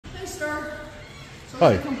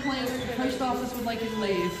Hi. Complaint. The post office would like you to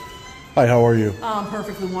leave. Hi, how are you?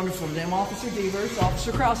 Perfectly wonderful today. I'm Officer Devers.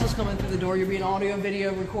 Officer Krause is coming through the door. You're being audio and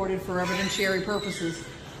video recorded for evidentiary purposes.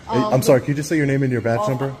 I'm sorry, can you just say your name and your badge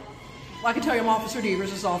number? I can tell you I'm Officer Devers.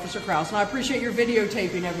 This is Officer Krause. And I appreciate your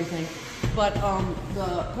videotaping everything. But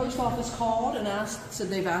the post office called and said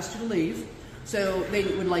they've asked you to leave. So they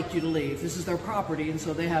would like you to leave. This is their property, and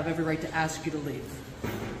so they have every right to ask you to leave.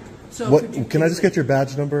 So Can I just get your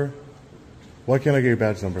badge number? Why can't I get your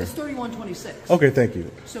badge number? It's 3126. Okay, thank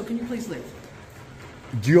you. So can you please leave?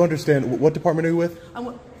 Do you understand, what department are you with? I'm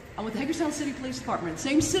with the Hagerstown City Police Department.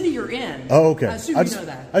 Same city you're in. Oh, okay. I assume you know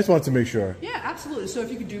that. I just wanted to make sure. Yeah, absolutely. So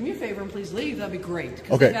if you could do me a favor and please leave, that'd be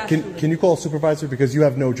great. Okay, can you call a supervisor? Because you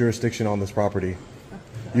have no jurisdiction on this property.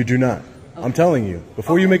 You do not. Okay. I'm telling you,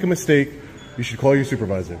 before you make a mistake, you should call your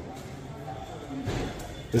supervisor.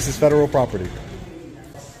 This is federal property.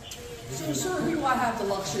 So, sir, who do I have the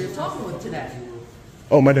luxury of talking with today?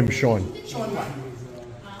 Oh, my name is Sean. Sean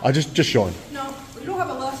what? Just Sean. No, you don't have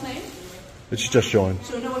a last name? It's just Sean.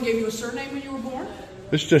 So no one gave you a surname when you were born?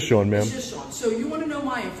 It's just Sean, ma'am. It's just Sean. So you want to know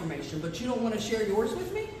my information, but you don't want to share yours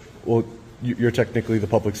with me? Well, you're technically the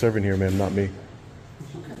public servant here, ma'am, not me.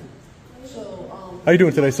 Okay. So, how you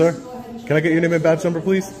doing today, sir? Can I get your name and badge number,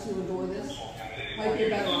 please?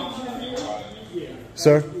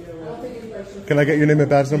 Sir? Can I get your name and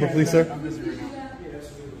badge number, please, sir?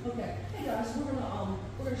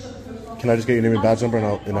 Can I just get your name and badge number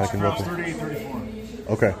and I can welcome?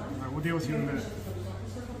 3834. Okay. All right, we'll deal with you in a minute.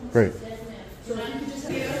 Great.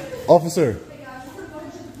 Officer,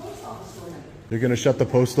 you're going to shut the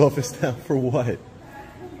post office down for what?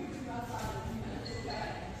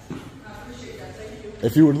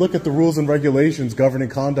 If you would look at the rules and regulations governing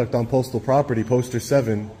conduct on postal property, poster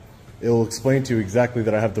 7, it will explain to you exactly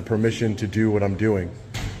that I have the permission to do what I'm doing,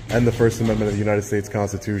 and the First Amendment of the United States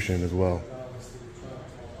Constitution as well.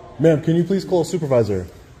 Ma'am, can you please call a supervisor?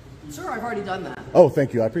 Sir, I've already done that. Oh,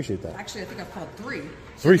 thank you. I appreciate that. Actually, I think I've called 3.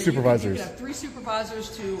 Three supervisors. You have 3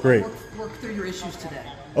 supervisors to work through your issues today.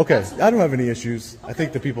 Okay, Absolutely. I don't have any issues. Okay. I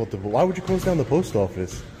think the people at the... Why would you close down the post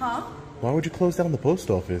office? Huh? Why would you close down the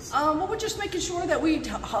post office? Well, we're just making sure that we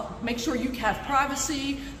make sure you have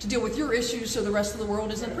privacy to deal with your issues so the rest of the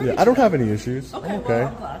world isn't privy to I don't have any issues. Okay, I'm okay.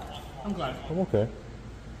 Well, I'm glad. I'm okay.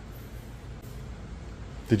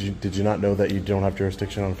 Did you not know that you don't have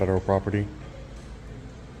jurisdiction on federal property?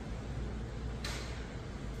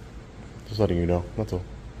 Just letting you know, that's all.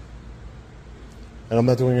 And I'm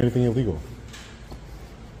not doing anything illegal.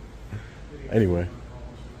 Anyway.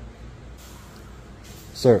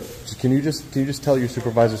 Sir, can you just tell your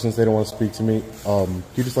supervisor, since they don't want to speak to me, can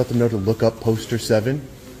you just let them know to look up poster 7,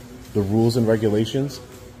 the rules and regulations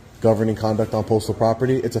governing conduct on postal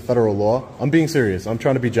property? It's a federal law. I'm being serious. I'm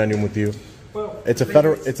trying to be genuine with you. Well, it's a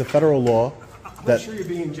federal law. I'm not sure you're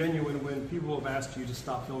being genuine when people have asked you to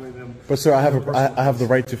stop filming them. But sir, I have the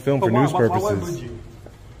right to film for news purposes. Why would you?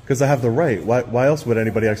 Because I have the right. Why else would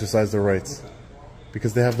anybody exercise their rights?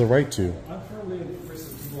 Because they have the right to. I'm firmly in favor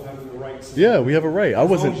of people having the rights. Yeah, we have a right. I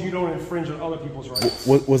wasn't. As long as you don't infringe on other people's rights.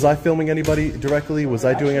 Was I filming anybody directly? Was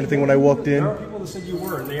I doing anything when I walked in? There are people that said you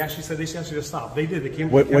were, and they actually said they asked you to stop. They did. They came.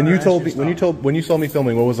 When you saw me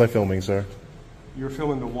filming, what was I filming, sir? You were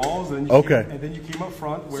filming the walls, and then you came up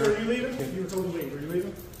front. Where? So are you leaving? You were told to leave. Are you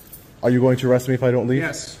leaving? Are you going to arrest me if I don't leave?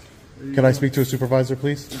 Yes. Can I speak to a supervisor,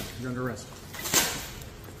 please? No, you're under arrest.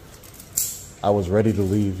 I was ready to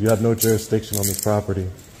leave. You have no jurisdiction on this property.